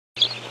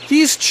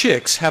These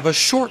chicks have a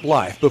short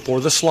life before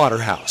the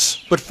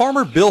slaughterhouse, but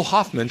farmer Bill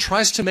Hoffman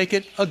tries to make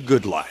it a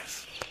good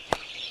life.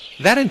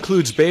 That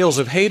includes bales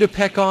of hay to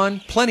peck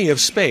on, plenty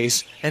of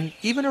space, and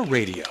even a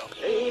radio.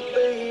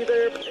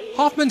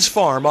 Hoffman's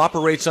farm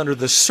operates under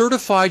the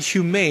Certified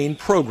Humane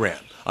Program,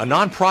 a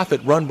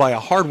nonprofit run by a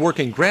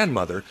hardworking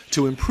grandmother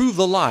to improve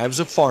the lives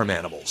of farm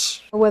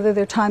animals. Whether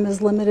their time is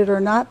limited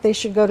or not, they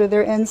should go to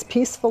their ends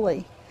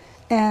peacefully.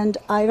 And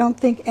I don't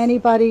think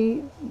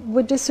anybody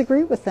would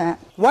disagree with that.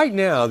 Right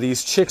now,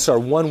 these chicks are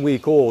 1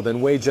 week old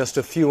and weigh just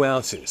a few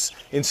ounces.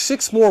 In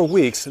 6 more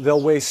weeks,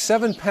 they'll weigh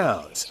 7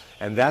 pounds,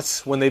 and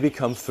that's when they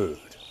become food.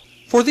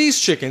 For these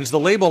chickens, the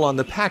label on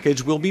the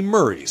package will be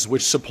Murray's,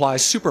 which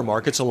supplies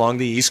supermarkets along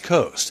the East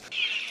Coast.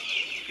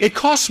 It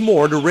costs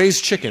more to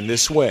raise chicken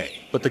this way,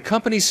 but the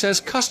company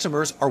says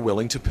customers are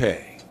willing to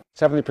pay.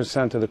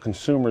 70% of the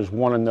consumers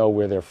want to know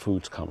where their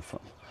foods come from.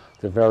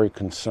 They're very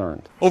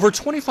concerned. Over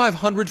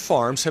 2,500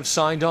 farms have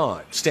signed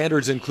on.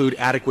 Standards include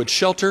adequate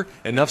shelter,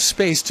 enough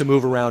space to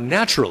move around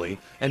naturally,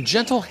 and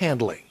gentle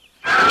handling.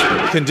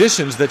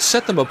 Conditions that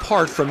set them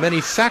apart from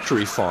many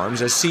factory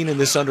farms as seen in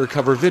this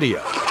undercover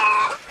video.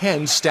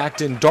 Hens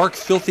stacked in dark,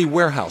 filthy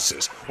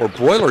warehouses, or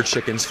broiler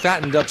chickens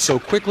fattened up so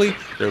quickly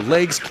their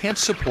legs can't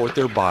support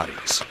their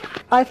bodies.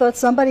 I thought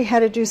somebody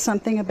had to do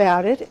something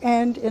about it,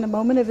 and in a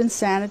moment of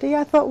insanity,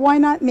 I thought, why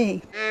not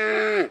me?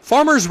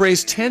 Farmers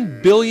raise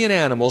 10 billion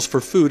animals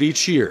for food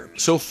each year.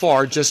 So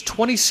far, just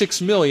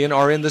 26 million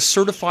are in the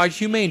Certified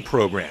Humane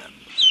Program.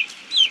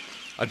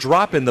 A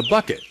drop in the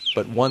bucket,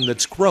 but one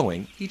that's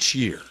growing each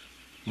year.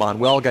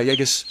 Manuel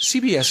Gallegos,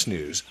 CBS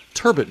News,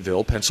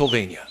 Turbotville,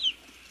 Pennsylvania.